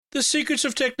The Secrets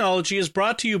of Technology is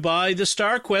brought to you by the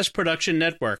StarQuest Production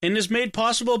Network and is made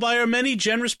possible by our many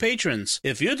generous patrons.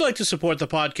 If you'd like to support the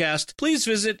podcast, please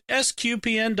visit sqpn.com/give.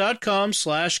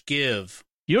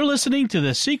 You're listening to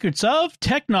The Secrets of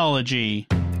Technology.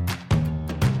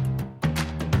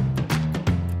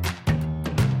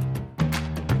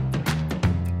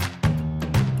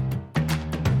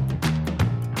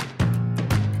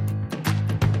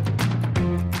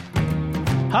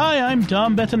 Hi, I'm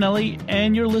Dom Bettinelli,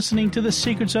 and you're listening to The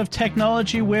Secrets of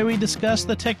Technology, where we discuss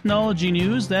the technology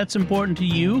news that's important to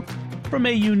you from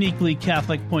a uniquely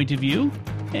Catholic point of view.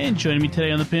 And joining me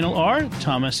today on the panel are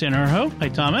Thomas Sanherho. Hi,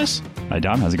 Thomas. Hi,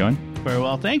 Dom. How's it going? Very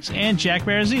well, thanks. And Jack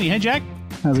Barazzini. Hi, Jack.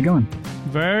 How's it going?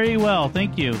 Very well,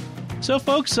 thank you. So,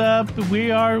 folks,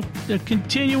 we are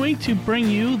continuing to bring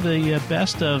you the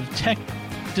best of tech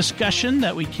discussion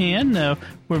that we can.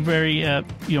 We're very,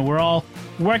 we're all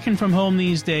working from home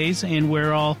these days, and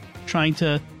we're all trying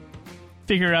to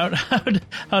figure out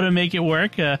how to make it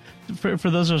work. For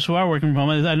those of us who are working from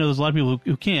home, I know there's a lot of people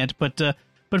who can't, but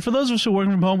for those of us who are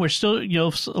working from home, we're still, a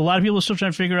lot of people are still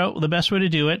trying to figure out the best way to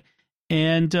do it.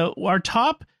 And our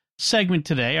top segment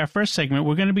today, our first segment,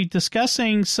 we're going to be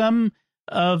discussing some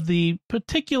of the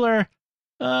particular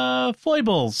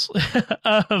foibles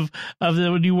of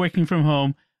the new working from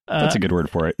home. That's a good word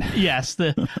for it. Yes,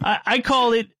 I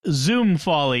call it Zoom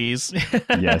follies.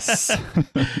 Yes.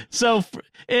 So,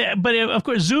 but of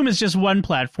course, Zoom is just one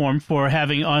platform for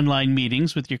having online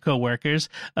meetings with your coworkers.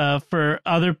 For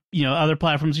other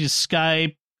platforms, you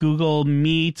Skype, Google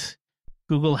Meet,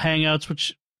 Google Hangouts,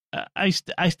 which I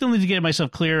still need to get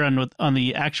myself clear on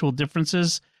the actual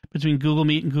differences between Google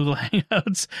Meet and Google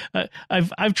Hangouts.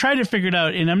 I've tried to figure it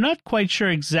out, and I'm not quite sure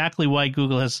exactly why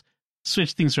Google has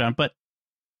switched things around, but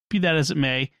be that as it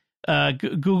may,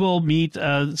 Google Meet,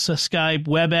 Skype,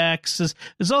 WebEx,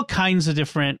 there's all kinds of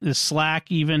different. Slack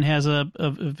even has a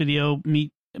video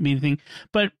meeting thing.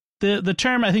 But the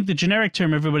term, I think the generic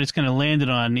term everybody's kind of landed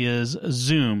on is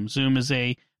Zoom. Zoom is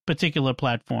a particular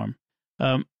platform.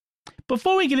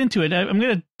 Before we get into it, I'm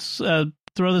going to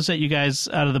throw this at you guys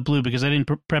out of the blue because I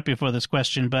didn't prep you for this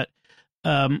question. But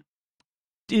does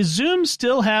Zoom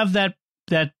still have that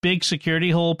big security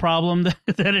hole problem that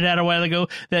it had a while ago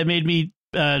that made me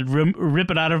rip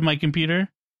it out of my computer?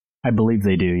 I believe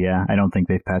they do, yeah. I don't think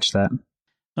they've patched that.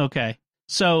 Okay.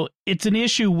 So it's an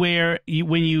issue where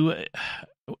I'm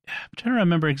trying to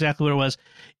remember exactly what it was.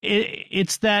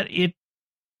 It's that it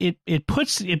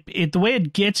puts the way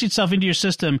it gets itself into your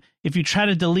system, if you try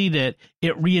to delete it,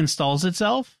 it reinstalls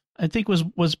itself, I think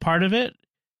was part of it.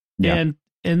 Yeah.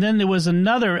 And then there was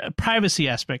another privacy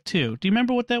aspect too. Do you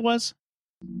remember what that was?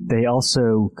 They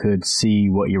also could see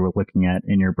what you were looking at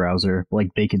in your browser.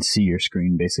 Like, they could see your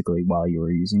screen, basically, while you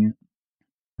were using it.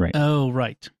 Right. Oh,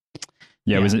 right.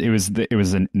 Yeah. It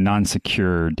was a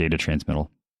non-secure data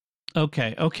transmittal.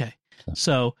 Okay.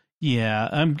 So, yeah,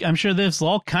 I'm sure there's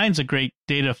all kinds of great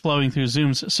data flowing through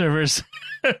Zoom's servers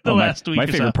last week. My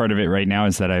favorite part of it right now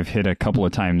is that I've hit a couple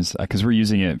of times, because we're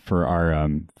using it for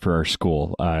our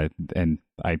school, and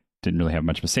I didn't really have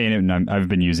much of a say in it, and I've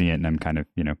been using it, and I'm kind of,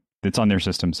 it's on their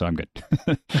system, so I'm good.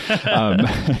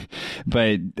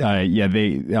 But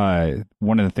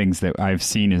one of the things that I've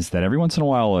seen is that every once in a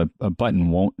while a button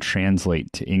won't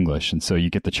translate to English, and so you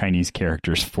get the Chinese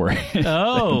characters for it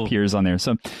that appears on there.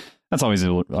 So that's always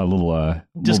a little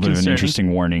bit of an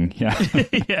interesting warning. Yeah.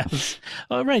 Yes.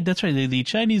 Oh, right. That's right. The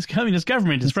Chinese Communist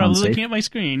government is probably looking at my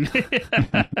screen.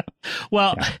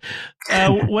 Well,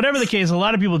 whatever the case, a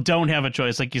lot of people don't have a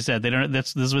choice. Like you said, they don't.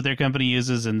 This is what their company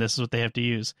uses, and this is what they have to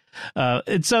use.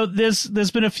 And so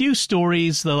there's been a few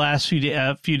stories the last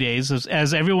few days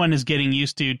as everyone is getting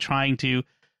used to trying to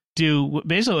do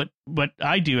basically what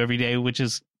I do every day, which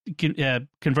is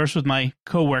converse with my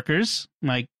coworkers,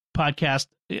 my podcast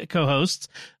co-hosts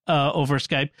over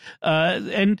Skype,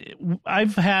 and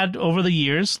I've had over the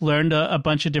years learned a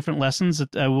bunch of different lessons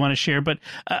that I want to share, but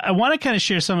I want to kind of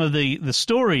share some of the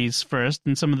stories first,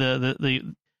 and some of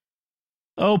the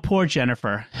oh, poor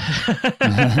Jennifer.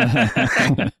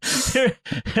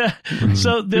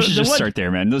 So let's just start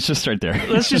there, man. Let's just start there.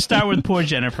 Let's just start with poor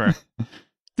Jennifer.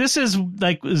 This is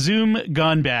like Zoom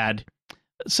gone bad.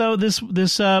 So this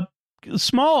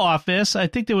small office, I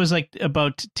think there was like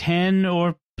about 10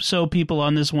 or so people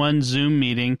on this one Zoom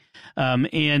meeting,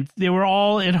 and they were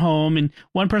all at home, and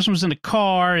one person was in a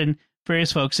car, and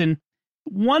various folks. And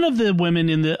one of the women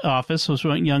in the office was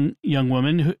a young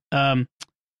woman who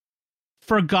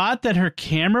forgot that her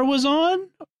camera was on,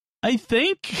 I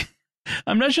think.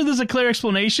 I'm not sure there's a clear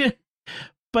explanation,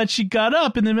 but she got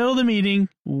up in the middle of the meeting,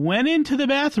 went into the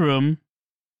bathroom,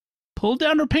 pulled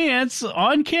down her pants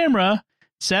on camera,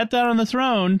 sat down on the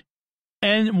throne.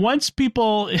 And once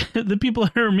the people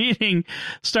in her meeting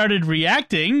started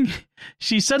reacting,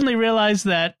 she suddenly realized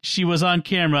that she was on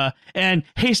camera and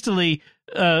hastily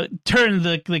turned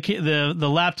the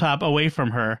laptop away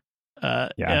from her.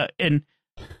 And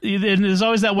there's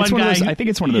always that one guy. I think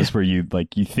it's one of those where you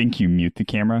think you mute the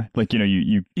camera,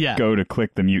 you go to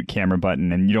click the mute camera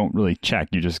button and you don't really check.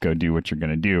 You just go do what you're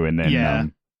going to do, and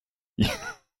then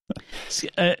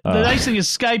the nice thing is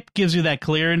Skype gives you that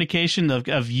clear indication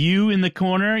of you in the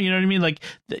corner. You know what I mean? Like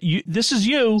this is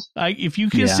you. If you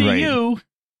can see you.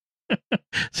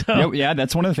 So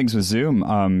that's one of the things with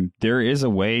Zoom. There is a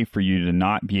way for you to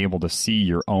not be able to see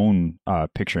your own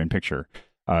picture in picture.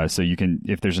 So you can,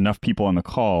 if there's enough people on the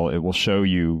call, it will show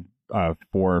you 4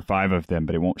 or 5 of them,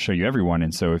 but it won't show you everyone.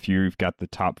 And so if you've got the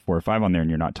top 4 or 5 on there and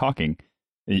you're not talking,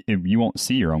 you won't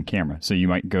see your own camera. So you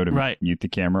might go to mute the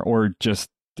camera, or just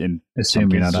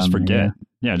assume you're not just on forget.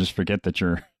 Just forget that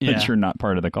you're not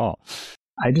part of the call.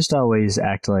 I just always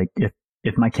act like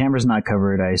if my camera's not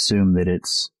covered, I assume that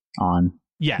it's on.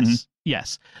 Yes.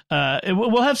 Yes.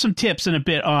 We'll have some tips in a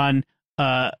bit on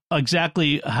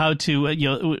exactly how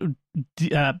to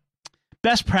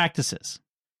best practices.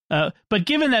 But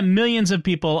given that millions of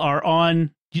people are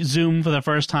on Zoom for the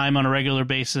first time on a regular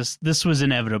basis, this was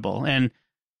inevitable. And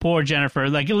poor Jennifer,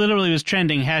 it literally was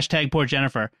trending # poor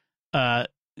Jennifer.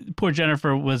 Poor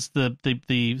Jennifer was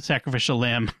the sacrificial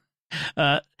lamb.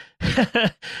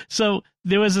 So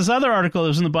there was this other article that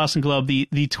was in the Boston Globe,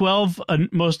 the 12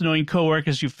 most annoying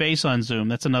coworkers you face on Zoom.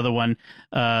 That's another one.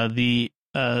 And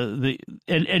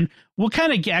we'll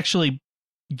kind of actually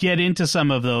get into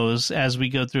some of those as we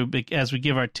go through, as we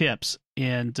give our tips.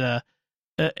 And the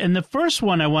first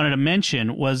one I wanted to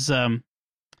mention was,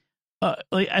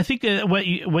 I think what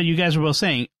you guys were both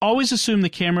saying, always assume the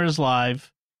camera is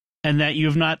live and that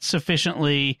you've not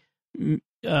sufficiently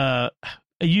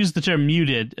used the term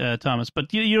muted, Thomas,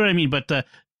 but you know what I mean, but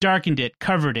darkened it,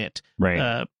 covered it,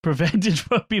 right. Prevented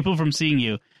people from seeing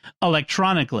you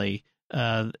electronically.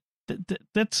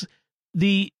 That's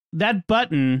that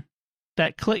button,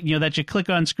 that click, that you click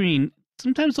on screen.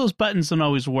 Sometimes those buttons don't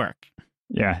always work.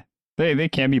 Yeah. They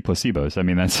can be placebos. I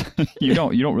mean, that's you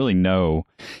don't really know.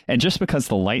 And just because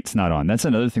the light's not on, that's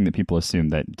another thing that people assume,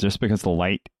 that just because the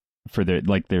light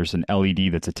there's an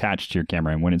LED that's attached to your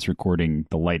camera, and when it's recording,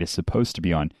 the light is supposed to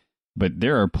be on. But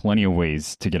there are plenty of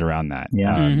ways to get around that.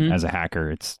 Yeah. As a hacker,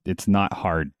 it's not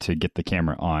hard to get the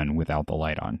camera on without the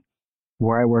light on.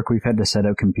 Where I work, we've had to set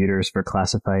up computers for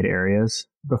classified areas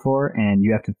before, and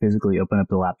you have to physically open up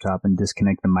the laptop and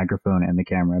disconnect the microphone and the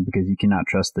camera because you cannot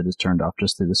trust that it's turned off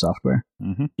just through the software.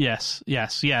 Mm-hmm. Yes.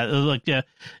 Yeah. Like a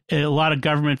lot of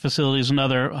government facilities and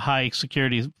other high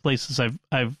security places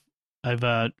I've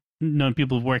known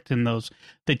people who've worked in those.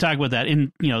 They talk about that.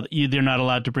 They're not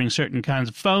allowed to bring certain kinds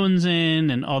of phones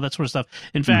in and all that sort of stuff.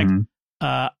 In fact,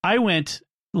 I went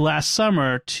last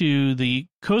summer to the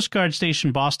Coast Guard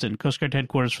Station, Boston, Coast Guard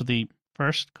headquarters for the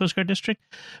 1st Coast Guard District,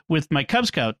 with my Cub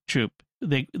Scout troop.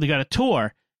 They got a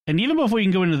tour, and even before you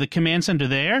can go into the command center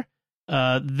there,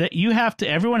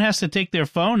 everyone has to take their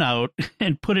phone out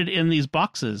and put it in these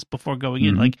boxes before going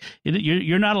in. Like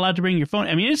you're not allowed to bring your phone.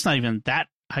 I mean, it's not even that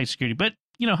high security, but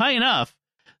high enough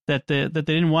that they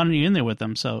didn't want you in there with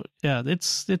them. So yeah,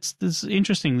 it's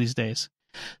interesting these days.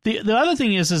 The other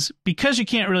thing is because you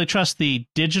can't really trust the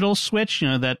digital switch,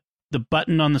 that the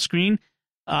button on the screen.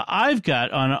 I've got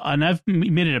and I've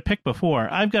made it a pick before.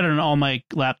 I've got it on all my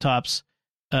laptops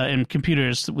and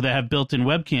computers that have built-in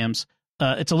webcams.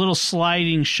 It's a little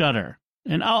sliding shutter,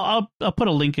 and I'll put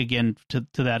a link again to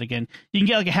that again. You can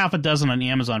get like a half a dozen on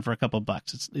Amazon for a couple of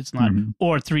bucks. It's not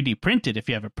or 3D printed if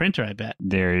you have a printer, I bet.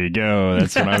 There you go.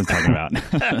 That's what I was talking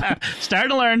about. Start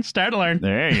to learn.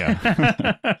 There you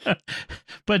go.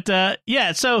 But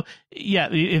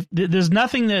if there's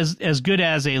nothing that's as good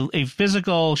as a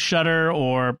physical shutter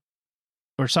or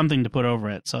something to put over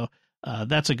it. So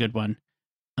that's a good one.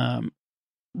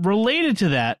 Related to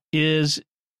that is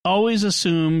always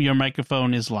assume your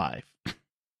microphone is live.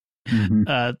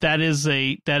 That is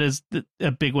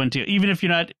a big one too. Even if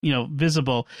you're not,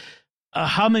 visible.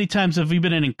 How many times have we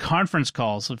been in conference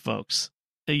calls with folks?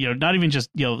 Not even just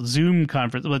Zoom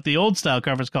conference, but the old style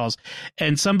conference calls,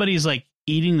 and somebody's like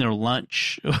eating their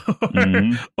lunch,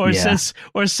 or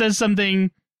says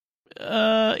something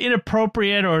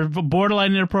inappropriate or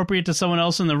borderline inappropriate to someone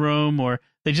else in the room, or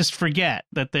they just forget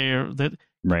that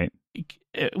right.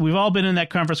 We've all been in that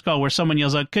conference call where someone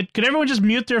yells out, "Could everyone just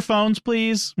mute their phones,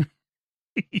 please?"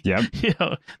 Yep.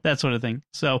 That sort of thing.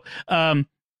 So,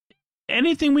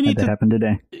 anything we need to happen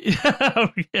today.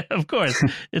 Yeah, of course.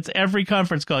 It's every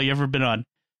conference call you've ever been on.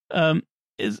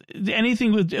 is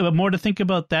anything with more to think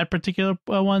about that particular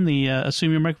one? The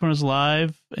assume your microphone is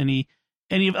live. Any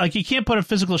like you can't put a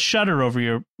physical shutter over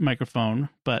your microphone,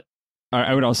 but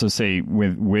I would also say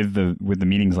with the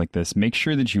meetings like this, make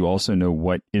sure that you also know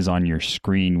what is on your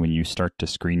screen when you start to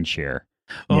screen share.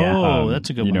 Oh, that's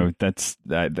a good one. You know,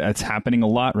 that's happening a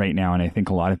lot right now, and I think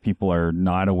a lot of people are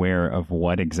not aware of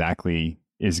what exactly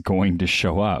is going to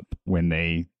show up when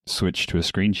they switch to a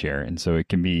screen share, and so it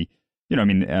can be, you know, I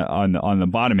mean, on the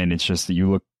bottom end, it's just that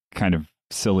you look kind of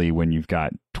silly when you've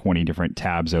got 20 different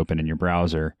tabs open in your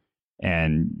browser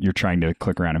and you're trying to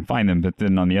click around and find them. But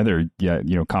then on the other, you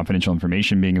know, confidential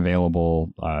information being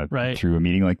available through a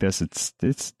meeting like this,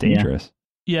 it's dangerous.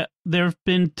 Yeah, there have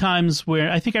been times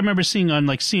where I think I remember seeing on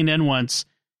like CNN once,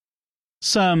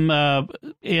 some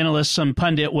analyst, some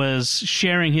pundit was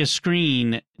sharing his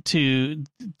screen to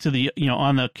the, you know,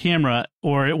 on the camera,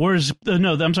 or it was,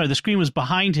 no, I'm sorry, the screen was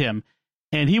behind him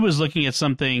and he was looking at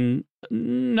something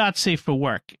not safe for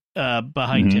work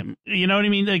behind him. You know what I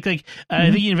mean? Like I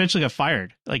think he eventually got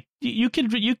fired. Like you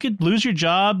could lose your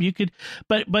job. You could,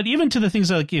 but even to the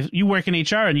things like if you work in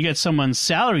HR and you get someone's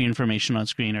salary information on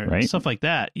screen or stuff like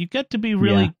that, you get to be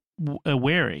really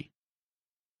wary.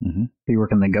 If you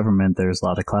work in the government, there's a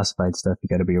lot of classified stuff you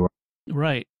got to be aware.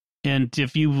 Right. And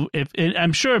and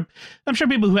I'm sure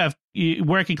people who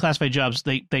work in classified jobs,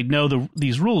 they know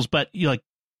these rules, but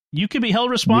you can be held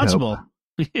responsible.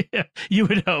 You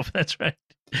would hope. That's right.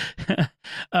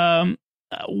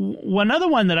 One other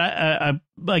one that I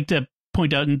like to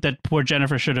point out and that poor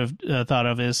Jennifer should have thought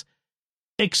of is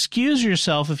excuse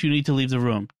yourself if you need to leave the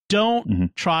room.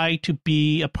 Don't try to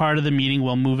be a part of the meeting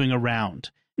while moving around.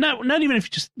 Not even if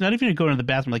you're going to the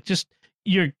bathroom, like just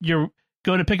you're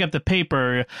going to pick up the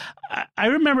paper. I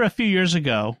remember a few years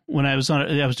ago when I was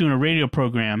doing a radio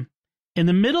program. In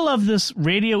the middle of this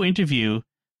radio interview,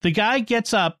 the guy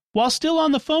gets up while still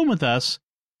on the phone with us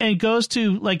and goes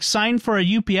to like sign for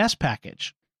a UPS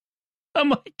package. I'm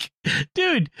like,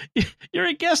 dude, you're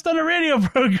a guest on a radio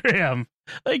program.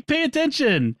 Like, pay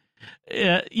attention.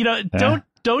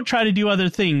 Don't try to do other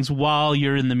things while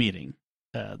you're in the meeting.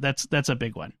 That's a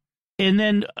big one. And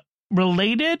then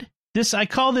related, I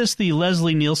call this the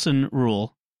Leslie Nielsen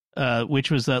rule, which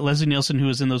was Leslie Nielsen, who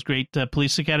was in those great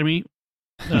Police Academy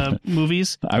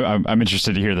movies. I'm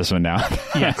interested to hear this one now.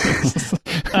 Yeah,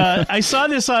 I saw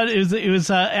this on. It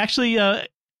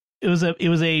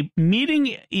was a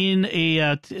meeting in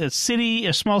a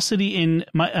small city in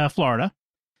Florida,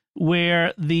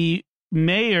 where the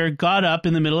mayor got up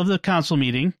in the middle of the council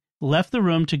meeting, left the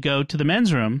room to go to the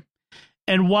men's room,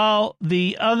 and while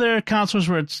the other councilors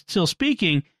were still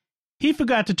speaking, he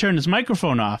forgot to turn his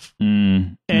microphone off,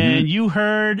 and you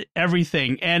heard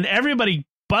everything, and everybody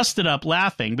busted up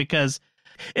laughing because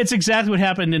it's exactly what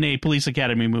happened in a Police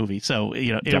Academy movie. So,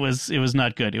 it was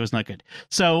not good. It was not good.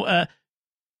 So,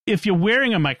 if you're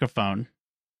wearing a microphone,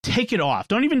 take it off.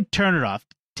 Don't even turn it off.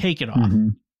 Take it off.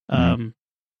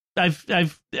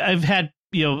 I've had,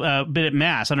 been at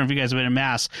mass. I don't know if you guys have been at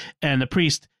mass, and the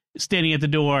priest standing at the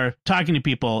door talking to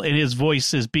people, and his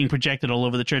voice is being projected all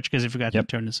over the church because he forgot to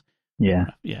turn his. Yeah.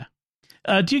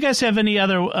 Do you guys have any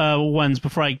other ones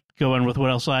before I go on with what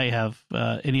else I have?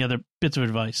 Any other bits of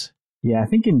advice? Yeah, I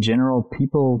think in general,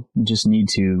 people just need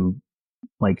to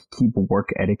keep work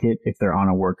etiquette if they're on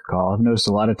a work call. I've noticed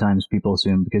a lot of times people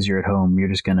assume because you're at home, you're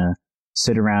just going to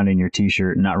sit around in your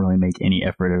t-shirt and not really make any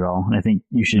effort at all. And I think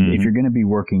you should, if you're going to be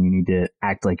working, you need to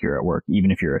act like you're at work,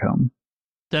 even if you're at home.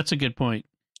 That's a good point.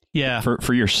 Yeah.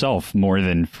 For yourself more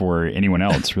than for anyone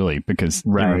else, really, because it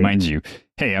reminds you,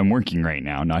 hey, I'm working right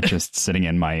now, not just sitting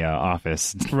in my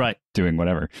office doing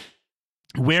whatever.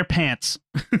 Wear pants.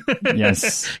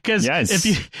 Yes. Because if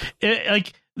you,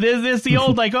 there's the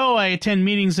old, I attend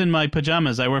meetings in my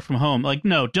pajamas, I work from home.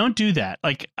 No, don't do that.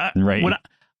 When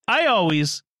I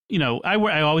always, I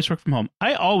always work from home.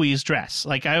 I always dress.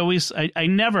 I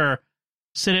never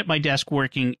sit at my desk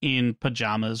working in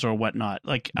pajamas or whatnot.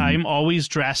 I'm always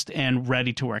dressed and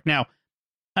ready to work. Now,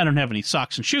 I don't have any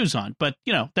socks and shoes on, but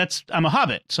I'm a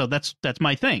hobbit, so that's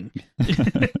my thing.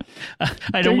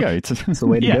 I don't. It's the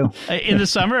way to go. In the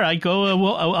summer, I'll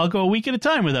go a week at a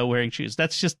time without wearing shoes.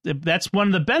 That's one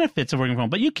of the benefits of working from home.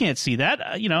 But you can't see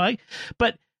that,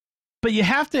 But you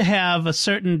have to have a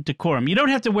certain decorum. You don't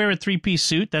have to wear a 3-piece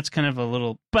suit. That's kind of a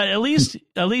little. But at least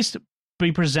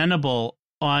be presentable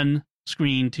on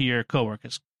screen to your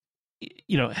coworkers.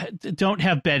 Don't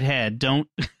have bedhead. Don't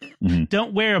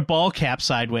wear a ball cap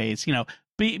sideways.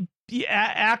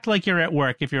 Act like you're at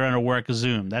work if you're on a work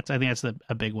Zoom. I think that's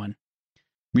a big one.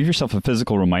 Leave yourself a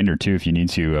physical reminder too, if you need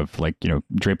to, of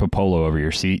drape a polo over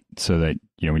your seat so that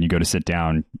when you go to sit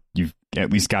down, you've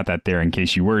at least got that there in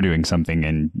case you were doing something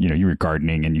and, you were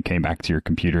gardening and you came back to your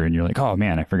computer and you're like, oh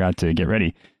man, I forgot to get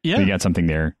ready. Yeah. So you got something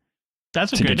there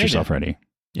to get yourself ready.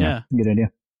 Yeah. Good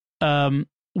idea.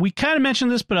 We kind of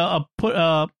mentioned this, but I'll put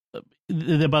about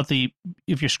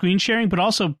if you're screen sharing, but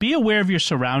also be aware of your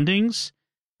surroundings.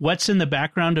 What's in the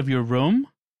background of your room?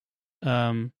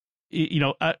 We've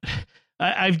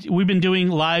been doing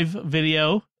live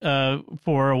video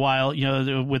for a while.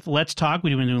 With Let's Talk,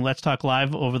 we've been doing Let's Talk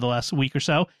live over the last week or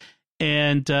so,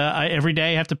 and every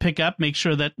day I have to pick up, make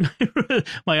sure that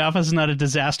my office is not a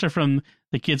disaster from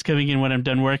the kids coming in when I'm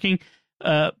done working.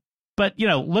 But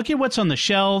look at what's on the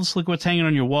shelves, look what's hanging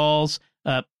on your walls.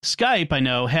 Skype, I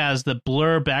know, has the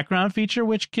blur background feature,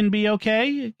 which can be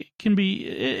okay. It can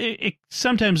be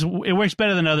sometimes it works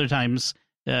better than other times.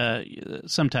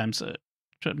 Sometimes.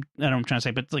 I don't know what I'm trying to say,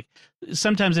 but it's like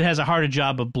sometimes it has a harder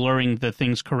job of blurring the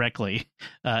things correctly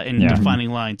and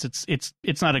defining lines.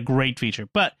 It's not a great feature,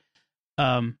 but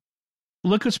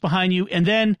look what's behind you. And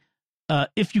then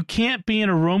if you can't be in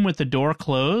a room with the door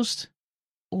closed,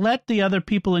 let the other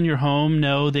people in your home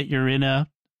know that you're in a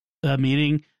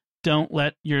meeting. Don't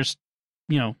let your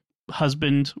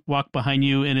husband walk behind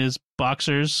you in his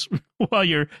boxers while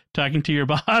you're talking to your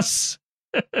boss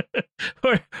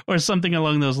or something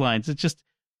along those lines. It's just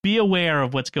be aware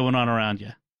of what's going on around you.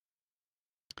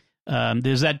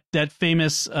 There's that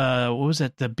famous, what was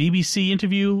it, the BBC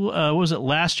interview? What was it,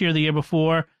 last year or the year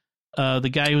before? The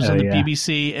guy who was on the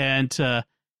BBC, and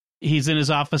he's in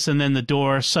his office, and then the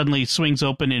door suddenly swings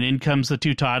open, and in comes the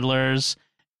two toddlers,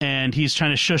 and he's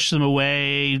trying to shush them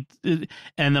away,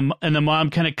 and the mom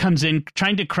kind of comes in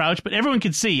trying to crouch, but everyone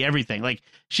can see everything. Like,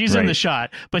 she's in the shot,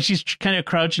 but she's kind of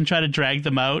crouch and try to drag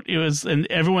them out. And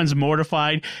everyone's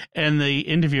mortified, and the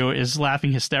interviewer is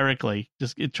laughing hysterically,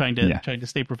 just trying to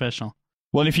stay professional.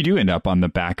 Well, and if you do end up on the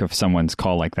back of someone's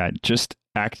call like that, just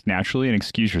act naturally and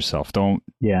excuse yourself. Don't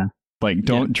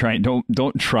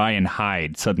try and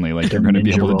hide suddenly, like you're going to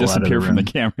be able to disappear from the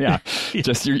camera. Yeah.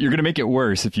 Just you're going to make it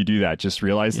worse if you do that. Just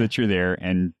realize that you're there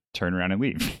and turn around and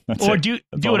leave. Or do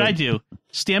what I do.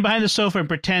 Stand behind the sofa and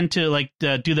pretend to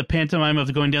do the pantomime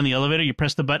of going down the elevator. You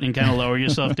press the button and kind of lower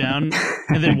yourself down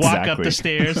and then walk up the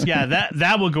stairs. Yeah,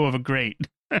 that will go over great.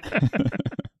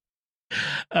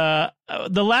 The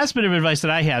last bit of advice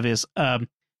that I have is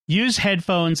use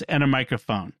headphones and a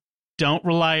microphone. Don't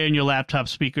rely on your laptop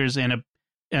speakers and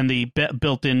the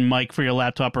built-in mic for your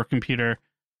laptop or computer,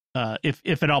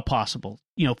 if at all possible.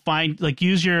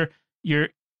 Use your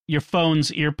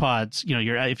phone's earpods.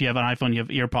 If you have an iPhone, you have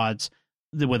earpods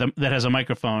that has a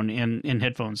microphone and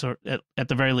headphones, or at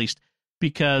the very least,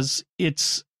 because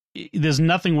there's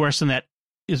nothing worse than that,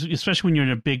 especially when you're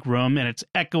in a big room and it's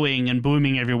echoing and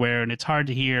booming everywhere and it's hard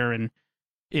to hear and.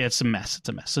 It's a mess.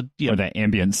 So, or that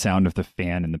ambient sound of the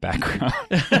fan in the background,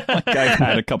 like I've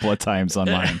had a couple of times on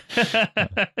mine.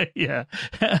 Yeah,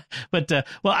 but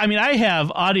I have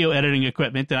audio editing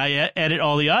equipment, and I edit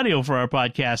all the audio for our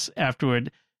podcasts afterward,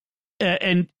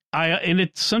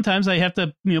 sometimes I have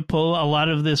to pull a lot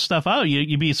of this stuff out.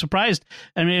 You'd be surprised.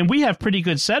 I mean, we have pretty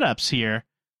good setups here,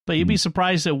 but you'd be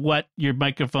surprised at what your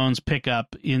microphones pick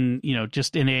up in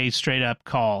just in a straight up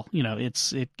call.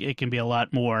 It can be a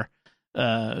lot more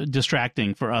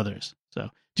distracting for others. So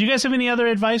do you guys have any other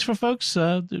advice for folks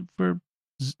for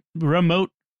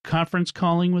remote conference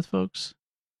calling with folks?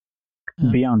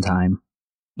 Be on time.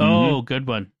 Good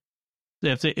one.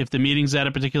 If the meeting's at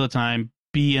a particular time,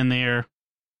 be in there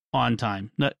on time.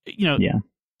 10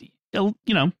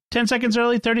 seconds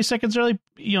early, 30 seconds early,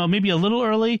 maybe a little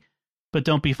early, but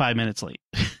don't be 5 minutes late.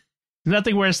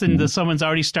 Nothing worse than someone's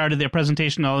already started their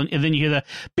presentation and then you hear the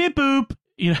beep boop.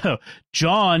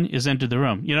 John is entered the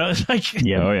room. It's like,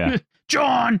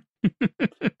 John.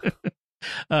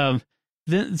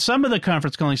 Some of the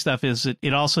conference calling stuff is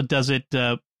it also does it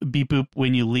beep boop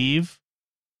when you leave,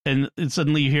 and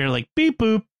suddenly you hear like beep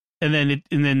boop, and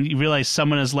then you realize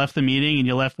someone has left the meeting and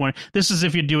you left one. This is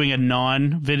if you're doing a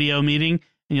non-video meeting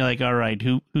and you're like, all right,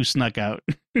 who snuck out?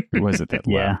 Who was it that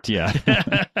left? Yeah.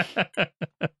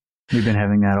 We've been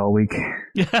having that all week.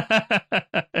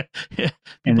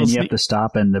 And then you have to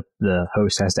stop, and the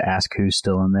host has to ask who's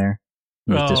still in there.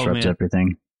 It disrupts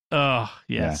everything. Oh,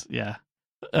 yes. Yeah.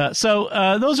 So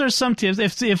those are some tips.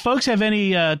 If folks have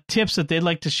any tips that they'd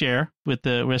like to share with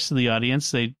the rest of the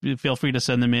audience, they feel free to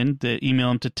send them in. Email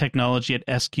them to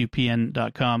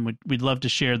technology@sqpn.com. We'd love to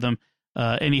share them.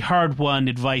 Any hard-won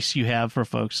advice you have for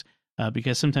folks,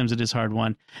 because sometimes it is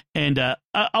hard-won. And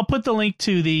I'll put the link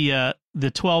to the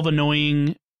 12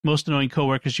 most annoying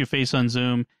coworkers you face on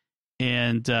Zoom.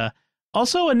 And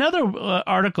Also, another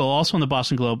article, also in the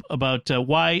Boston Globe, about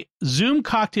why Zoom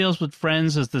cocktails with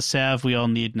friends is the salve we all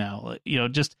need now.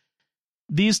 Just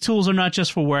these tools are not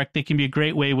just for work. They can be a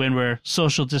great way when we're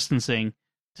social distancing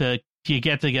to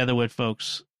get together with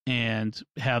folks and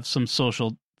have some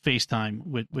social FaceTime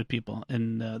with people.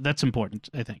 And that's important,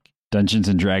 I think. Dungeons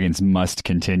and Dragons must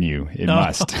continue. It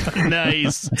must.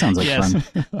 Nice. That sounds like fun.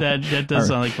 That does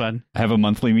sound like fun. I have a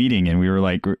monthly meeting, and we were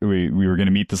like, we were going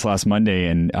to meet this last Monday,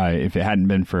 and if it hadn't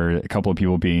been for a couple of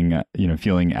people being,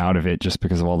 feeling out of it just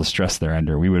because of all the stress they're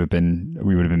under, we would have been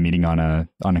meeting on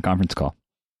a conference call.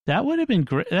 That would have been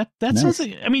great. That nice. Sounds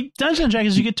like, Dungeons and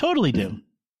Dragons you could totally do.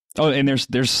 Oh, and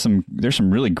there's some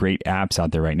really great apps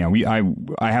out there right now.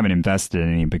 I haven't invested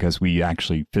in any because we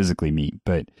actually physically meet,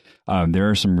 but there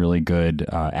are some really good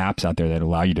apps out there that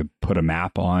allow you to put a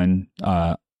map on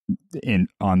the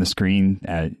screen.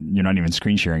 You're not even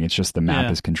screen sharing; it's just the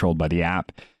map is controlled by the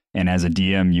app. And as a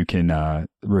DM, you can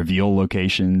reveal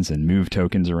locations and move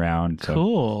tokens around. So,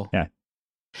 cool. Yeah.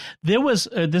 There was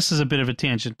this is a bit of a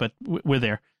tangent, but we're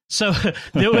there. So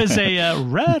there was a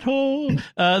rat hole.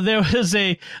 There was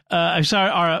I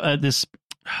saw this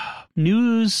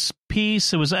news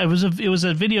piece. It was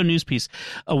a video news piece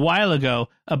a while ago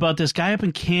about this guy up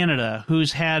in Canada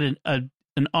who's had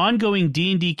an ongoing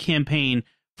D&D campaign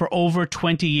for over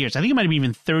 20 years. I think it might have been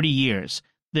even 30 years.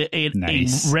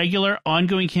 Nice. A regular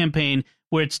ongoing campaign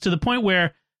where it's to the point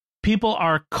where people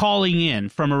are calling in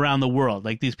from around the world.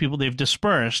 Like these people, they've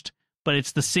dispersed, but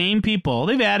it's the same people.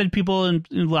 They've added people and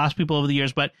lost people over the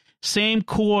years, but same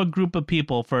core group of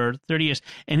people for 30 years.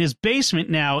 And his basement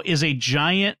now is a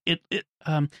giant, sort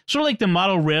of like the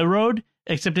model railroad,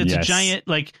 except it's a giant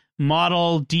like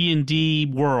model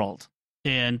D&D world.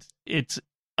 And it's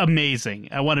amazing.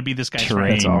 I want to be this guy's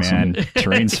terrain, friend. awesome. Man.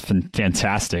 Terrain's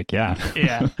fantastic. Yeah.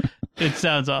 Yeah. It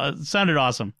sounded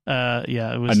awesome.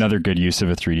 It was another good use of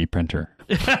a 3D printer.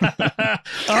 Oh,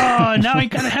 now I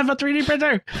gotta have a 3D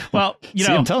printer. Well,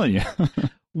 I'm telling you.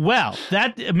 Well,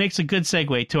 that makes a good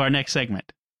segue to our next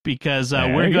segment because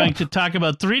we're going to talk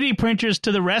about 3D printers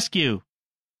to the rescue.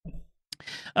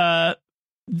 One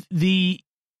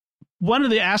of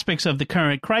the aspects of the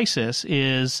current crisis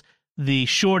is the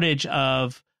shortage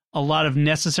of a lot of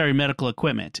necessary medical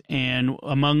equipment, and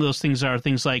among those things are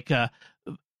things like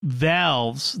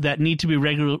valves that need to be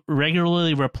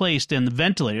regularly replaced, and the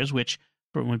ventilators, which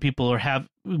for when people have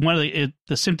one of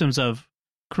the symptoms of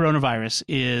coronavirus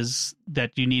is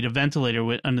that you need a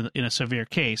ventilator in a severe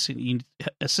case, and you need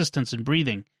assistance in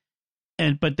breathing.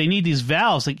 But they need these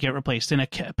valves that get replaced, and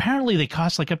apparently they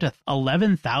cost like up to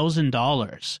 $11,000.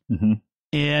 Mm-hmm.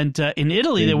 And in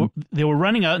Italy, they were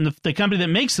running out, and the company that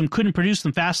makes them couldn't produce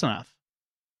them fast enough.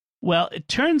 Well, it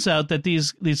turns out that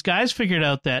these guys figured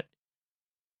out that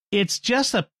it's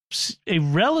just a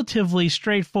relatively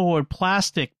straightforward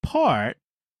plastic part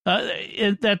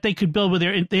that they could build with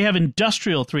they have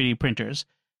industrial 3D printers.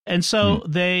 And so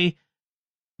they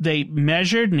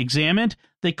measured and examined.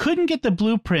 They couldn't get the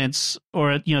blueprints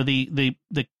or the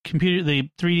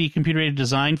 3D computer-aided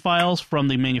design files from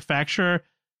the manufacturer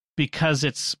because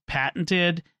it's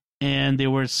patented, and there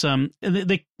were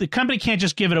the company can't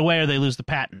just give it away or they lose the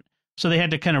patent. So they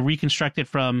had to kind of reconstruct it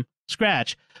from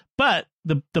scratch. But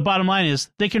the bottom line is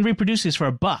they can reproduce these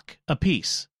for $1 a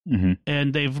piece. Mm-hmm.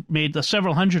 And they've made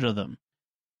several hundred of them.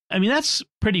 I mean, that's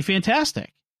pretty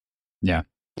fantastic. Yeah.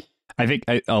 I think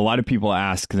a lot of people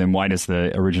ask, then why does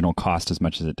the original cost as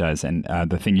much as it does? And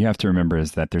the thing you have to remember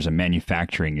is that there's a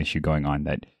manufacturing issue going on,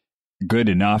 that good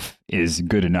enough is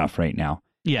good enough right now.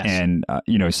 Yes. And,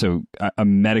 so a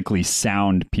medically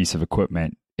sound piece of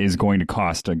equipment is going to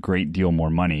cost a great deal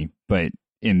more money. But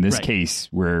in this case,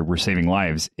 where we're saving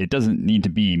lives, it doesn't need to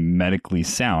be medically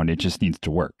sound. It just needs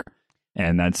to work.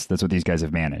 And that's what these guys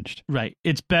have managed. Right.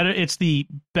 It's better. It's the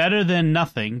better than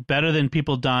nothing, better than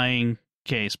people dying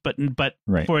case. But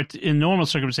for it in normal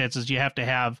circumstances, you have to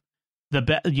have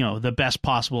the best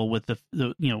possible with the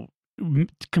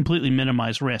completely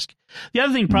minimize risk. The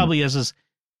other thing probably is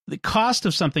the cost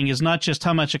of something is not just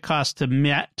how much it costs to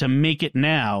make it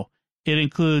now. It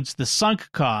includes the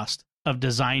sunk cost of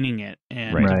designing it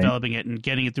and developing it and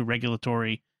getting it through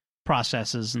regulatory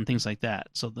processes and things like that.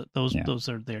 So those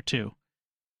are there too.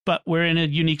 But we're in a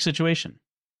unique situation.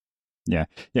 Yeah,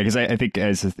 because I think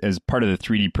as part of the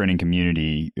 3D printing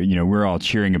community, we're all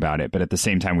cheering about it, but at the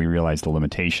same time, we realize the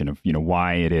limitation of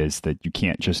why it is that you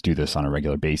can't just do this on a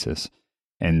regular basis,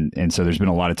 and so there's been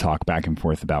a lot of talk back and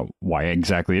forth about why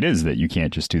exactly it is that you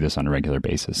can't just do this on a regular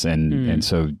basis, and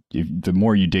so the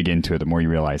more you dig into it, the more you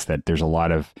realize that there's a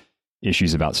lot of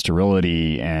issues about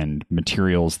sterility and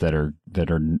materials that are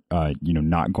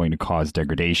not going to cause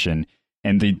degradation.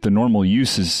 And the normal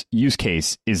use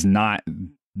case is not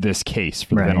this case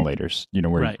for the ventilators,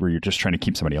 where you're just trying to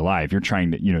keep somebody alive. You're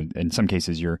trying to, in some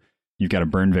cases, you've got a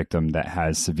burn victim that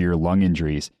has severe lung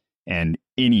injuries, and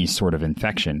any sort of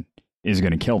infection is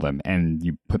going to kill them. And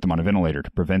you put them on a ventilator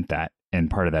to prevent that. And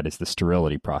part of that is the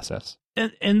sterility process.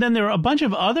 And then there are a bunch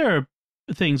of other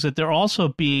things that they're also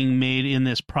being made in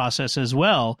this process as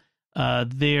well.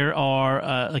 There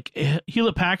are like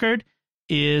Hewlett Packard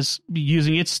is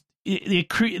using they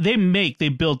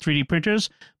build 3D printers,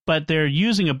 but they're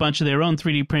using a bunch of their own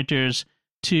 3D printers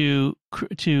to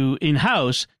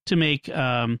in-house to make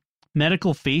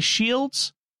medical face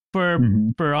shields for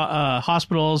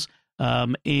hospitals,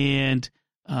 and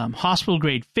hospital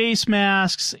grade face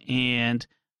masks and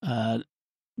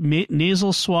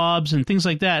nasal swabs and things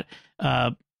like that.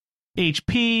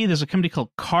 HP, there's a company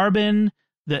called Carbon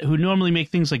who normally make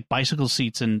things like bicycle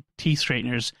seats and teeth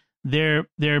straighteners. They're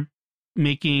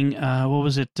making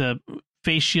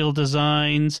face shield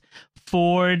designs.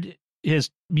 Ford is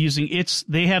using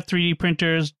they have 3D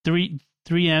printers,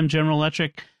 3M, General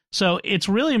Electric. So it's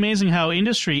really amazing how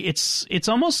industry, it's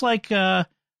almost like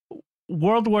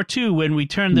World War II when we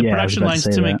turned the production lines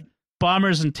to make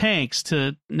bombers and tanks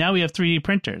to now we have 3D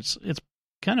printers. It's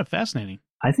kind of fascinating.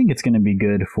 I think it's going to be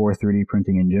good for 3D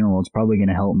printing in general. It's probably going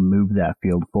to help move that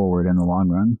field forward in the long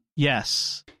run.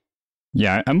 Yes.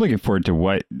 Yeah, I'm looking forward to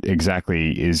what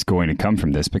exactly is going to come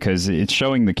from this, because it's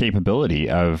showing the capability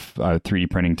of 3D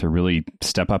printing to really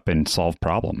step up and solve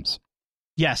problems.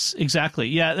 Yes, exactly.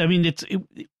 Yeah, I mean,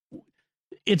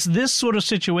 it's this sort of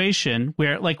situation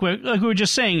where, like we were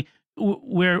just saying,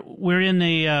 we're in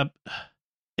a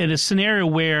scenario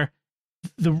where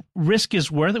the risk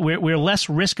is worth it. We're less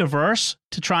risk averse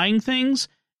to trying things,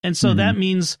 and so that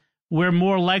means we're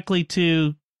more likely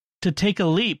to take a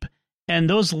leap. And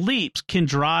those leaps can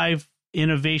drive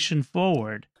innovation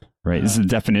forward. Right. This is the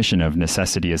definition of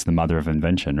necessity as the mother of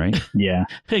invention, right? Yeah.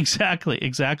 Exactly.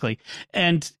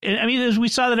 And I mean, as we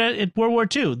saw that at World War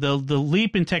II, the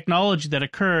leap in technology that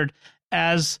occurred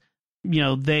as,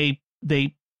 they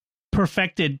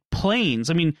perfected planes.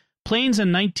 I mean, planes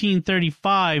in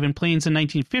 1935 and planes in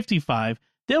 1955,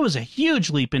 there was a huge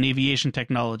leap in aviation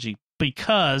technology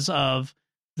because of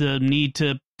the need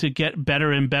to get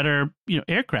better and better,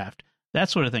 aircraft. That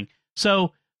sort of thing.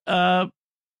 So it's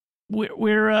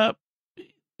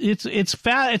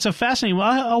a fascinating.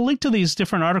 Well, I'll link to these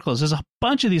different articles. There's a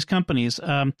bunch of these companies.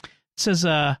 It says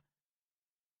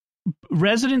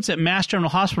residents at Mass General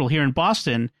Hospital here in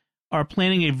Boston are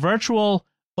planning a virtual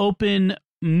open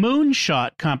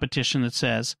moonshot competition. It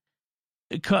says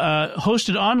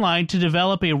hosted online to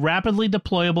develop a rapidly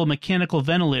deployable mechanical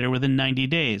ventilator within 90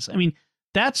 days. I mean,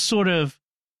 that's sort of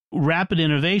rapid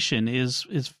innovation is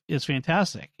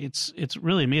fantastic. It's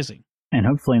really amazing. And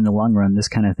hopefully in the long run, this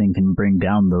kind of thing can bring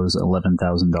down those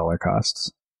 $11,000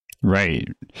 costs. Right.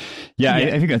 Yeah,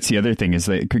 I think that's the other thing, is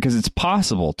that because it's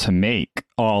possible to make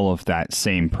all of that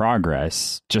same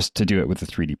progress just to do it with a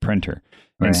 3D printer.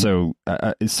 Right. And so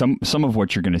some of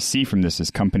what you're going to see from this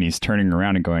is companies turning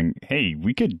around and going, hey,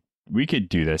 we could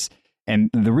do this.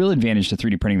 And the real advantage to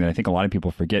 3D printing that I think a lot of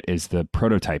people forget is the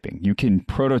prototyping. You can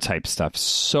prototype stuff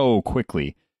so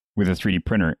quickly with a 3D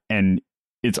printer, and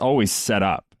it's always set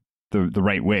up the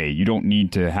right way. You don't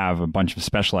need to have a bunch of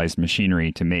specialized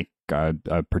machinery to make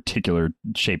a particular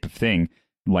shape of thing,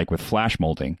 like with flash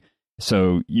molding.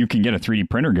 So you can get a 3D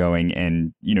printer going,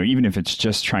 and even if it's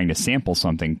just trying to sample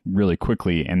something really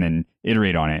quickly and then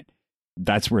iterate on it,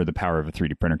 that's where the power of a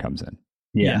 3D printer comes in.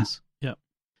 Yeah. Yes.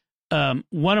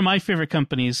 One of my favorite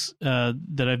companies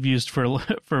that I've used for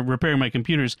repairing my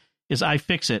computers is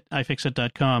iFixit,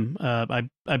 iFixit.com.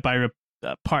 I buy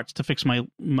parts to fix my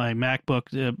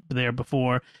MacBook there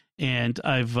before, and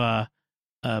I've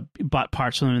bought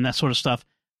parts from them and that sort of stuff.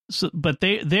 So, but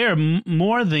they're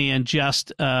more than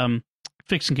just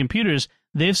fixing computers.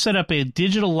 They've set up a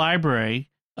digital library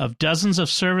of dozens of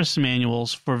service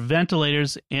manuals for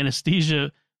ventilators,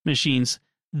 anesthesia machines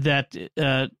that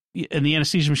and the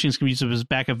anesthesia machines can be used as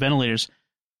backup ventilators.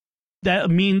 That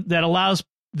allows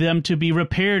them to be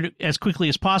repaired as quickly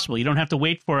as possible. You don't have to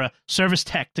wait for a service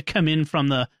tech to come in from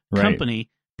the company.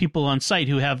 People on site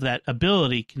who have that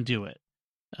ability can do it.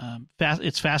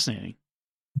 It's fascinating.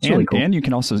 It's really cool. And you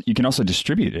can also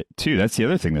distribute it too. That's the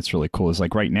other thing that's really cool, is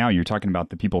like right now you're talking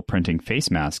about the people printing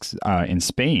face masks in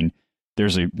Spain.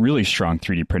 There's a really strong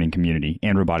 3D printing community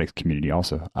and robotics community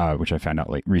also, which I found out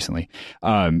recently.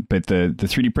 But the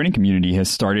 3D printing community has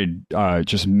started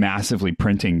just massively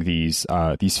printing these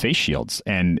face shields,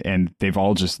 and they've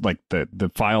all just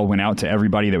the file went out to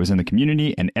everybody that was in the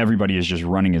community, and everybody is just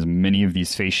running as many of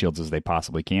these face shields as they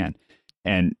possibly can.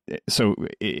 And so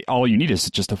all you need is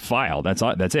just a file. That's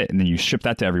it. And then you ship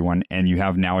that to everyone, and you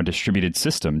have now a distributed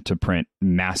system to print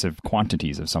massive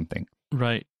quantities of something.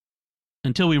 Right.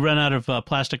 Until we run out of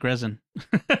plastic resin.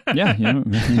 Yeah.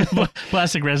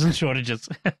 Plastic resin shortages.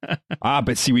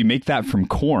 But see, we make that from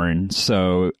corn.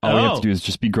 So all we have to do is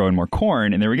just be growing more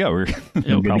corn. And there we go. We're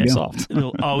problem solved.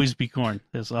 It'll always be corn.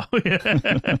 That's great.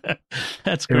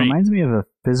 It reminds me of a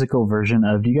physical version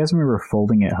of, do you guys remember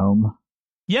Folding at Home?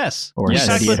 Yes. We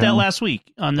talked about that last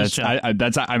week on this show.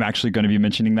 I'm actually going to be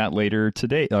mentioning that later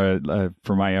today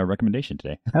for my recommendation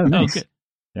today. Oh, nice. Good.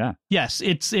 Yeah. Yes,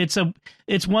 it's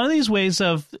one of these ways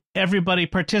of everybody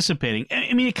participating.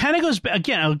 I mean, it kind of goes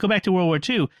again. I'll go back to World War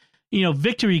II.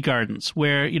 Victory gardens,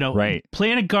 where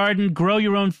plant a garden, grow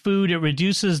your own food. It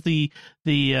reduces the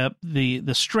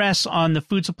stress on the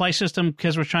food supply system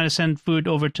because we're trying to send food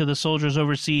over to the soldiers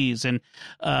overseas, and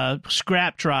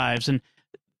scrap drives. And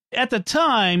at the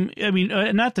time, I mean,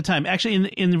 not the time. Actually,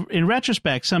 in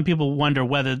retrospect, some people wonder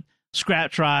whether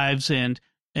scrap drives and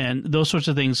those sorts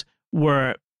of things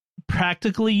were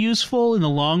practically useful in the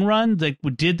long run.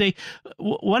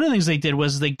 One of the things they did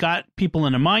was they got people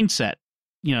in a mindset,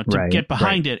 to get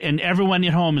behind it, and everyone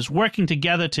at home is working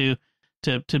together to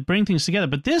bring things together.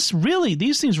 But these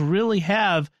things really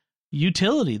have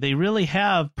utility. They really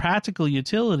have practical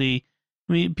utility.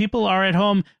 I mean, people are at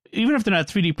home, even if they're not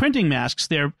 3D printing masks,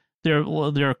 there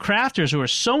are crafters who are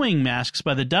sewing masks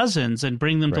by the dozens and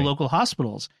bring them to local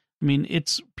hospitals. I mean,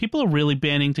 people are really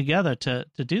banding together to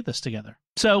do this together.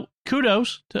 So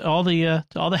kudos to all the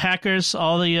hackers,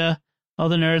 all the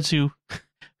nerds who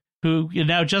are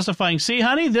now justifying. See,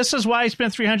 honey, this is why I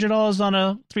spent $300 on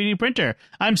a 3D printer.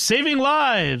 I'm saving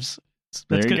lives.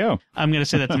 There you go. I'm going to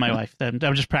say that to my wife. I'm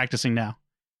just practicing now.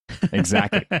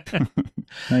 Exactly.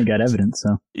 I got evidence.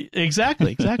 So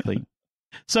exactly.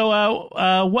 So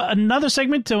another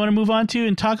segment I want to move on to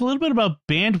and talk a little bit about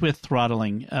bandwidth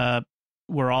throttling.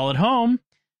 We're all at home.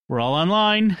 We're all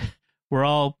online. We're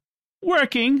all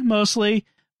working mostly,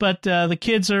 but the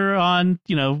kids are on,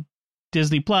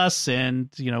 Disney Plus, and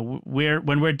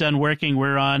when we're done working,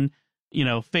 we're on,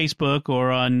 Facebook,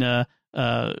 or on,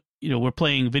 we're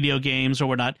playing video games, or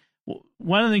we're not.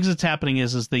 One of the things that's happening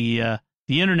is the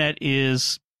internet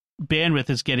bandwidth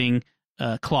is getting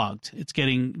clogged. It's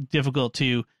getting difficult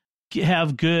to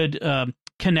have good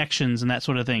connections and that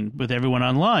sort of thing with everyone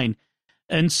online.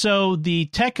 And so the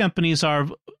tech companies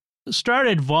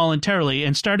started voluntarily,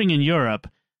 and starting in Europe,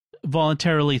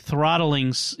 voluntarily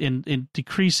throttling and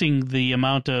decreasing the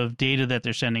amount of data that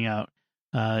they're sending out.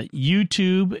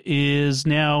 YouTube is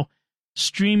now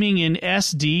streaming in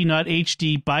SD, not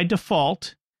HD, by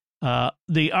default.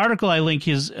 The article I link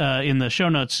is in the show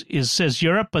notes says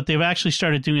Europe, but they've actually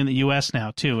started doing it in the US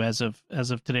now too, as of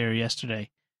today or yesterday,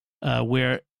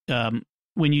 where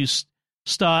when you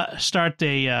start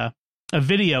a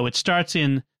video, it starts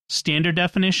in standard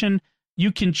definition.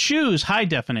 You can choose high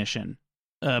definition,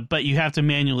 but you have to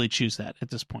manually choose that at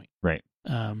this point. Right.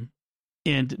 And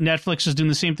Netflix is doing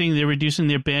the same thing. They're reducing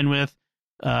their bandwidth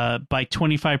by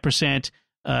 25%.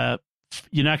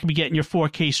 You're not going to be getting your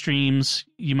 4K streams.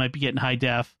 You might be getting high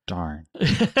def. Darn.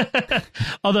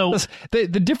 Although the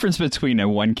difference between a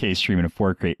 1K stream and a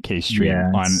 4K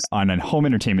stream on a home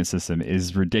entertainment system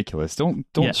is ridiculous. Don't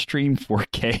stream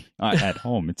 4K at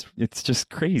home. It's just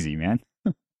crazy, man.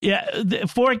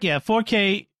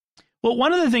 4K. Well,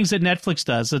 one of the things that Netflix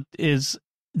does is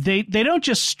they don't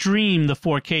just stream the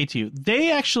 4K to you.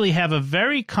 They actually have a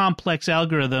very complex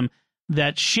algorithm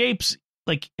that shapes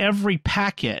like every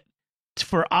packet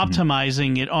for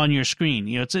optimizing it on your screen.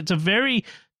 It's a very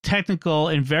technical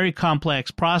and very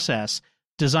complex process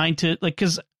designed to,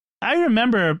 because I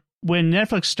remember when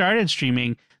Netflix started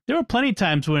streaming, there were plenty of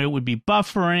times when it would be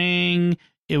buffering,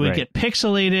 it would get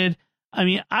pixelated. I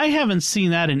mean, I haven't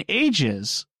seen that in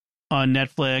ages on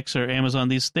Netflix or Amazon.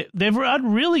 They've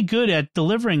gotten really good at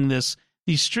delivering these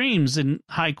streams in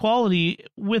high quality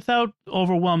without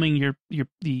overwhelming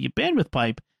the bandwidth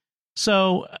pipe.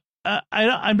 So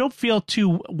I don't feel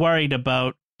too worried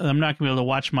about I'm not going to be able to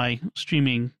watch my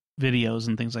streaming videos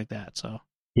and things like that. So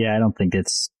yeah, I don't think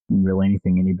it's really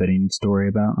anything anybody needs to worry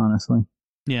about, honestly.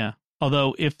 Yeah,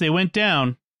 although if they went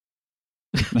down,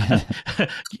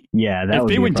 yeah, if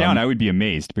they went down, I would be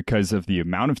amazed because of the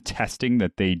amount of testing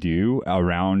that they do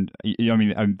around. I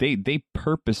mean, they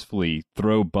purposefully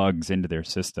throw bugs into their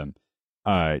system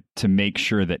to make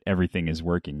sure that everything is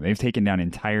working. They've taken down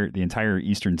the entire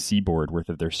eastern seaboard worth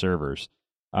of their servers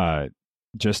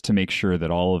just to make sure that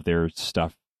all of their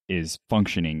stuff is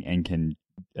functioning and can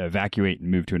evacuate and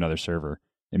move to another server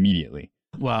immediately.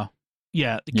 Wow.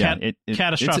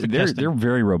 catastrophic testing. They're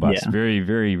very robust. Yeah. Very,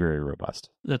 very, very robust.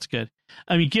 That's good.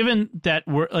 I mean, given that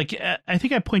we're like, I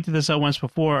think I pointed this out once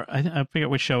before. I forget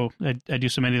which show. I do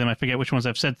so many of them. I forget which ones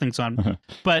I've said things on.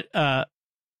 But,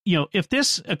 if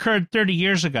this occurred 30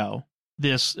 years ago,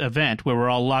 this event where we're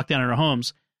all locked down in our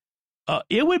homes,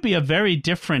 it would be a very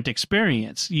different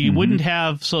experience. You wouldn't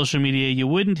have social media. You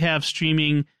wouldn't have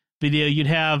streaming video. You'd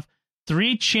have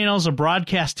 3 channels of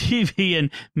broadcast TV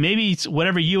and maybe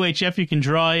whatever UHF you can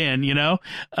draw in,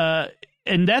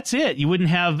 and that's it. You wouldn't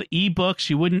have ebooks.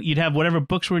 You'd have whatever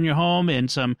books were in your home and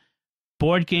some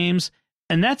board games,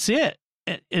 and that's it.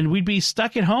 And we'd be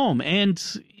stuck at home, and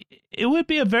it would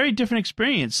be a very different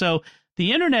experience. So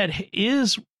the internet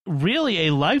is really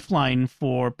a lifeline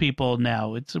for people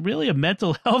now. It's really a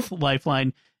mental health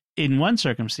lifeline in one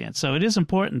circumstance. So it is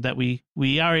important that we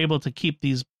are able to keep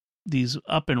these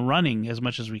up and running as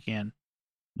much as we can.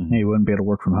 You wouldn't be able to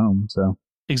work from home. So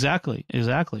exactly.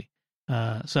 Kudos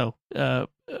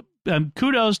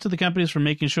to the companies for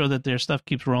making sure that their stuff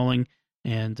keeps rolling.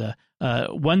 And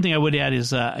one thing I would add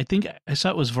is I think I saw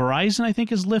it was Verizon, I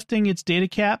think, is lifting its data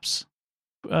caps.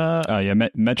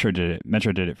 Metro did it.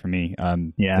 Metro did it for me.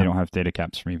 They don't have data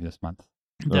caps for me this month.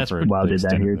 That's WoW did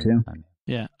that here too.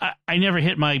 Yeah, I never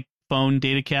hit my phone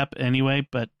data cap anyway,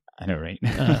 but I know, right?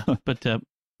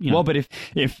 Well, but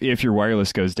if your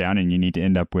wireless goes down and you need to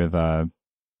end up with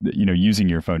using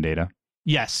your phone data.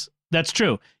 Yes, that's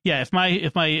true. Yeah, if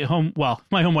my home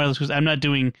wireless, because I'm not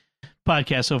doing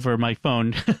podcasts over my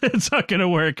phone, it's not going to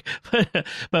work.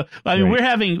 But I mean, we're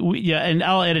having and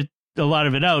I'll edit a lot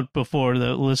of it out before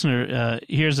the listener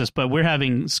hears this. But we're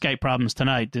having Skype problems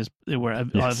tonight.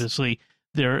 Obviously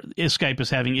Skype is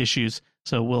having issues.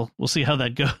 So we'll see how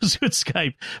that goes with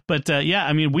Skype. But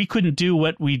I mean, we couldn't do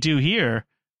what we do here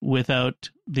without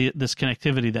this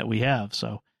connectivity that we have.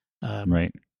 So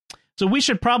right. So we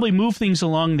should probably move things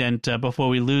along then before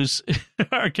we lose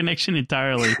our connection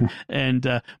entirely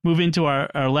and move into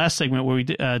our last segment where we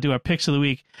do our picks of the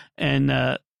week.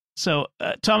 And so,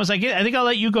 Thomas, I think I'll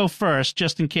let you go first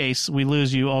just in case we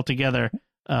lose you altogether.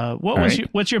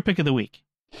 What's your pick of the week?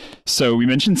 So we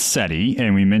mentioned SETI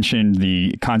and we mentioned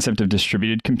the concept of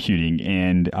distributed computing.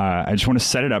 And I just want to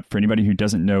set it up for anybody who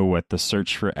doesn't know what the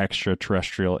Search for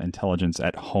Extraterrestrial Intelligence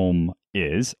at Home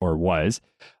is or was.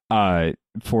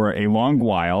 For a long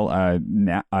while,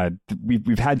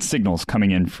 we've had signals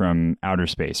coming in from outer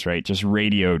space, right? Just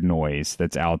radio noise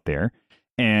that's out there.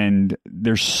 And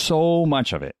there's so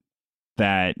much of it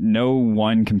that no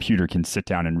one computer can sit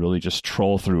down and really just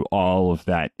troll through all of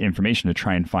that information to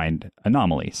try and find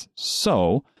anomalies.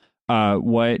 So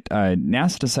what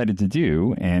NASA decided to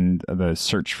do, and the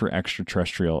Search for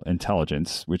Extraterrestrial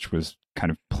Intelligence, which was kind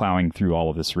of plowing through all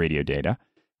of this radio data,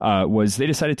 was they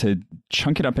decided to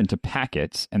chunk it up into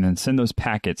packets and then send those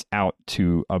packets out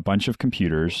to a bunch of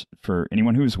computers for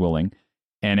anyone who was willing.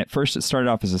 And at first it started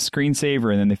off as a screensaver,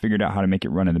 and then they figured out how to make it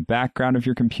run in the background of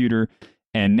your computer.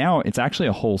 And now it's actually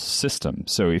a whole system.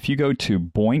 So if you go to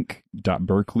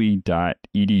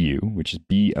boinc.berkeley.edu, which is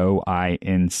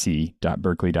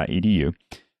boinc.berkeley.edu,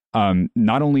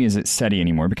 not only is it SETI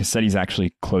anymore, because SETI is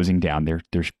actually closing down. They're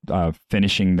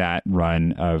finishing that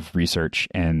run of research,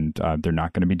 and they're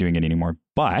not going to be doing it anymore.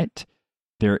 But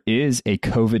there is a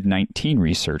COVID-19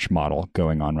 research model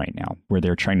going on right now where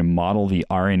they're trying to model the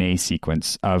RNA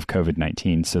sequence of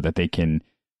COVID-19 so that they can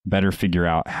better figure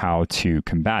out how to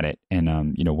combat it and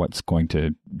what's going to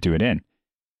do it in.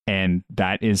 And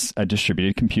that is a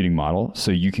distributed computing model. So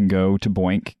you can go to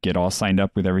BOINC, get all signed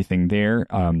up with everything there,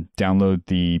 download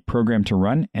the program to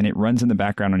run, and it runs in the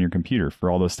background on your computer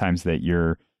for all those times that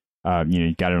you're,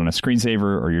 you got it on a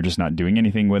screensaver, or you're just not doing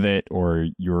anything with it, or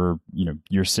you're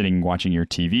sitting watching your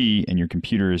TV and your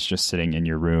computer is just sitting in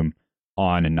your room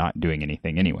on and not doing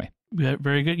anything anyway. Yeah,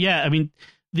 very good. Yeah, I mean,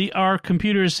 our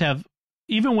computers have,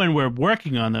 even when we're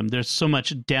working on them, there's so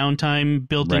much downtime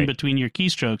built in between your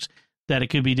keystrokes that it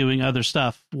could be doing other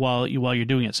stuff while you're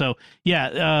doing it. So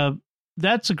yeah,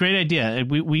 that's a great idea.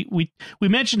 We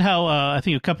mentioned how I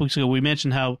think a couple weeks ago we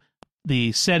mentioned how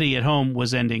the SETI at home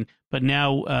was ending, but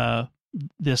now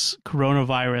this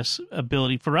coronavirus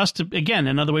ability for us to, again,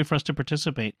 another way for us to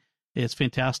participate. It's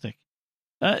fantastic.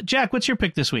 Jack, what's your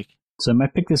pick this week? So my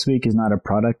pick this week is not a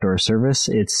product or a service.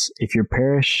 It's if your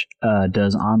parish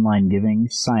does online giving,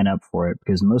 sign up for it,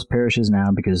 because most parishes now,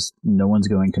 because no one's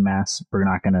going to mass, we're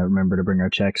not going to remember to bring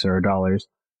our checks or our dollars.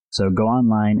 So go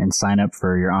online and sign up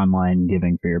for your online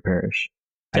giving for your parish.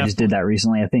 Definitely. I just did that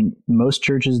recently. I think most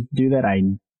churches do that. I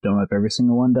don't know if every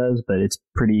single one does, but it's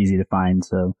pretty easy to find.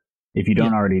 So if you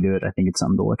don't already do it, I think it's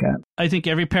something to look at. I think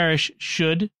every parish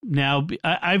should now be.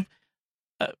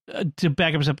 to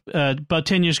back up, about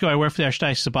 10 years ago, I worked for the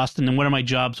Archdiocese of Boston, and one of my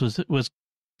jobs was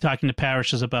talking to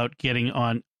parishes about getting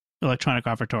on electronic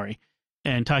offertory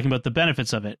and talking about the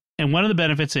benefits of it. And one of the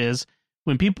benefits is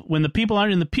when the people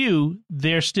aren't in the pew,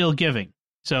 they're still giving.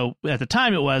 So at the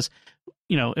time it was,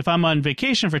 if I'm on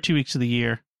vacation for 2 weeks of the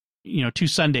year, 2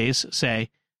 Sundays, say,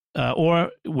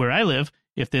 or where I live,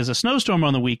 if there's a snowstorm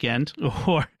on the weekend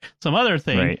or some other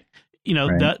thing, right.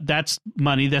 That's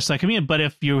money that's not coming in. But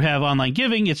if you have online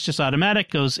giving, it's just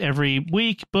automatic, goes every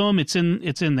week, boom, it's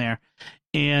in there.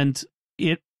 And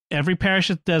every parish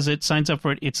that does it signs up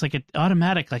for it. It's like an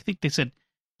automatic, I think they said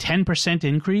 10%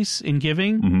 increase in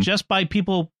giving just by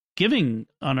people giving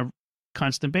on a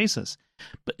constant basis.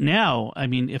 But now, I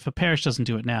mean, if a parish doesn't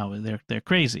do it now, they're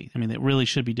crazy. I mean, they really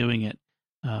should be doing it.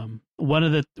 And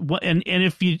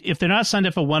if they're not signed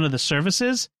up for one of the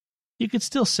services, you could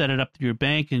still set it up through your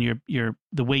bank and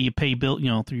the way you pay bill,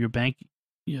 through your bank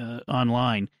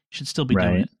online. You should still be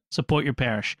doing it. Support your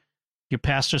parish. Your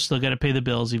pastor's still got to pay the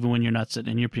bills even when you're not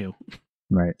sitting in your pew.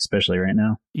 Right, especially right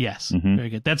now. Yes, very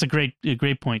good. That's a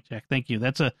great point, Jack. Thank you.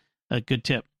 That's a good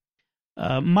tip.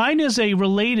 Mine is a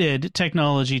related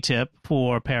technology tip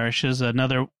for parishes,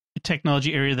 another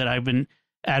technology area that I've been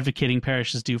advocating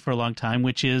parishes do for a long time,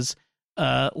 which is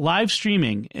live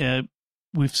streaming.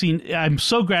 I'm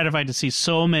so gratified to see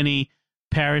so many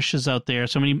parishes out there,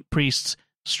 so many priests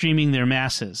streaming their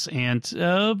masses, and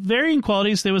varying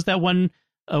qualities. There was that one,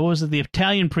 the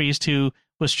Italian priest who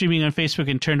was streaming on Facebook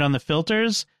and turned on the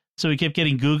filters, so he kept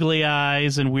getting googly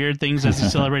eyes and weird things as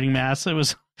he's celebrating Mass.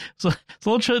 It's a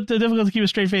little difficult to keep a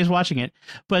straight face watching it,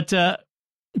 but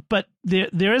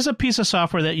there is a piece of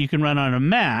software that you can run on a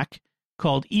Mac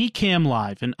called Ecamm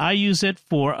Live, and I use it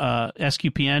for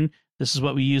SQPN. This is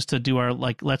what we use to do our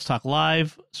Let's Talk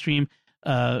Live stream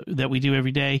that we do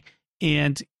every day,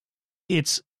 and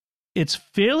it's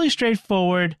fairly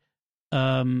straightforward.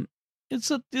 They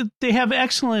have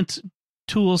excellent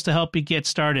tools to help you get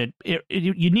started.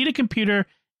 You need a computer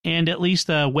and at least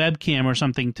a webcam or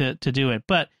something to do it,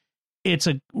 but it's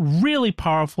a really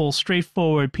powerful,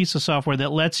 straightforward piece of software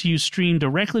that lets you stream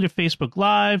directly to Facebook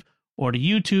Live or to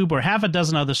YouTube or half a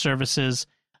dozen other services,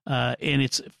 and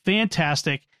it's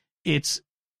fantastic. It's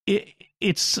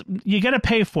you got to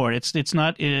pay for it. It's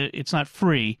not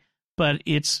free, but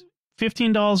it's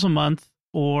 $15 a month,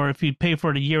 or if you pay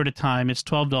for it a year at a time, it's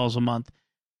 $12 a month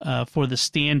for the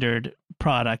standard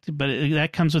product. But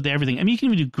that comes with everything. I mean, you can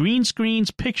even do green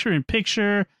screens, picture in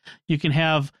picture. You can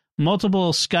have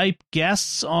multiple Skype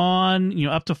guests on,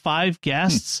 up to 5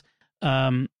 guests.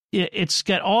 It's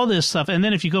got all this stuff. And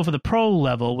then if you go for the pro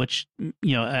level, which,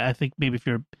 I think maybe if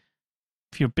you're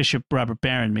Bishop Robert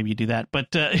Barron, maybe you do that. But,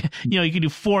 you can do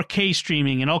 4K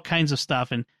streaming and all kinds of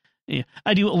stuff. And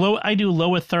I do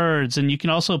lower thirds. And you can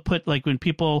also put, when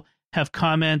people have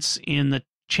comments in the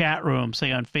chat room,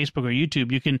 say on Facebook or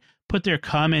YouTube, you can put their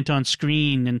comment on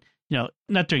screen and,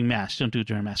 not during Mass. Don't do it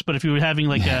during Mass. But if you were having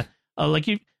like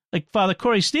Father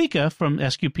Corey Stika from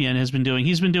SQPN has been doing,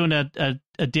 he's been doing a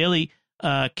daily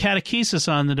catechesis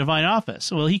on the Divine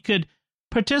Office. Well, he could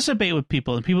participate with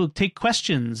people and people take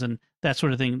questions and that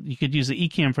sort of thing. You could use the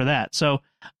Ecamm for that. So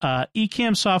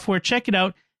Ecamm software, check it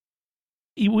out.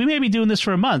 We may be doing this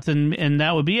for a month and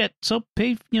that would be it. So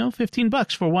pay,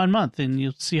 $15 for 1 month and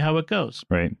you'll see how it goes.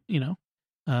 Right.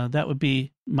 That would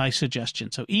be my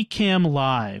suggestion. So Ecamm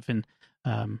Live, and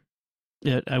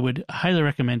I would highly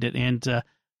recommend it. And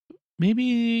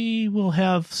maybe we'll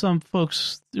have some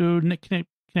folks through connected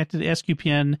to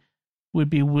SQPN would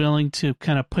be willing to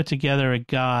kind of put together a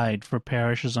guide for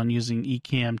parishes on using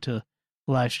Ecamm to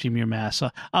live stream your Mass. So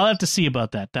I'll have to see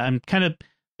about that. I'm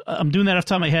doing that off the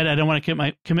top of my head. I don't want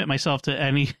to commit myself to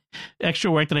any extra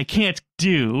work that I can't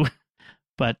do,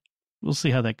 but we'll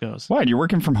see how that goes. What? You're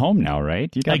working from home now,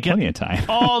 right? You got plenty of time.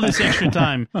 All this extra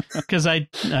time because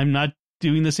I'm not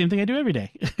doing the same thing I do every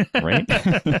day. Right.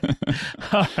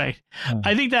 All right.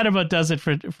 I think that about does it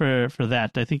for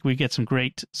that. I think we get some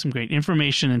great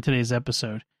information in today's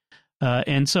episode.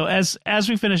 And so as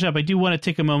we finish up, I do want to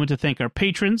take a moment to thank our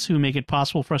patrons who make it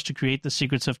possible for us to create the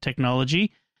secrets of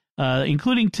technology,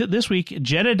 including this week,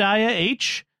 Jedediah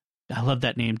H. I love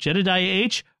that name. Jedediah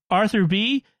H., Arthur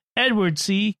B., Edward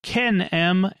C., Ken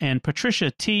M., and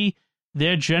Patricia T.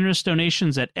 Their generous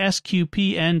donations at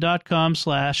sqpn.com/give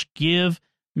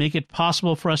make it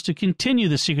possible for us to continue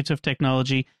the secrets of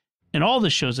technology and all the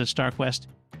shows at StarQuest.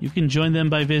 You can join them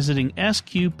by visiting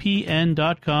sqpn.com/give.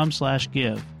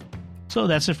 So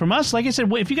that's it from us. Like I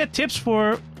said, if you got tips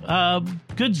for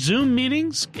good Zoom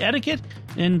meetings etiquette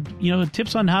and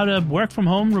tips on how to work from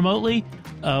home remotely,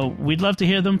 we'd love to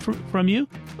hear them from you.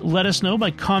 Let us know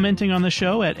by commenting on the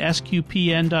show at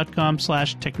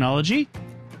sqpn.com/technology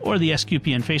or the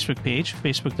SQPN Facebook page,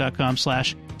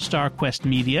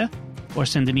 facebook.com/StarQuestMedia, or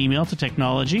send an email to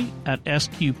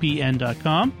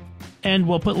technology@sqpn.com. And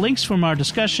we'll put links from our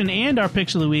discussion and our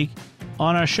picks of the week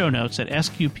on our show notes at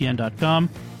sqpn.com.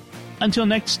 Until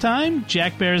next time,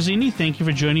 Jack Barazzini, thank you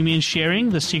for joining me and sharing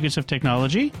the secrets of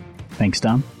technology. Thanks,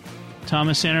 Tom.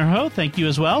 Thomas Sanderho, thank you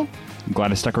as well. I'm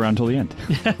glad I stuck around till the end.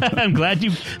 I'm glad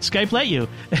Skype let you.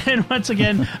 And once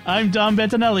again, I'm Dom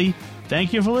Bentonelli.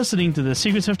 Thank you for listening to the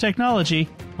Secrets of Technology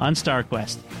on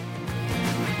StarQuest.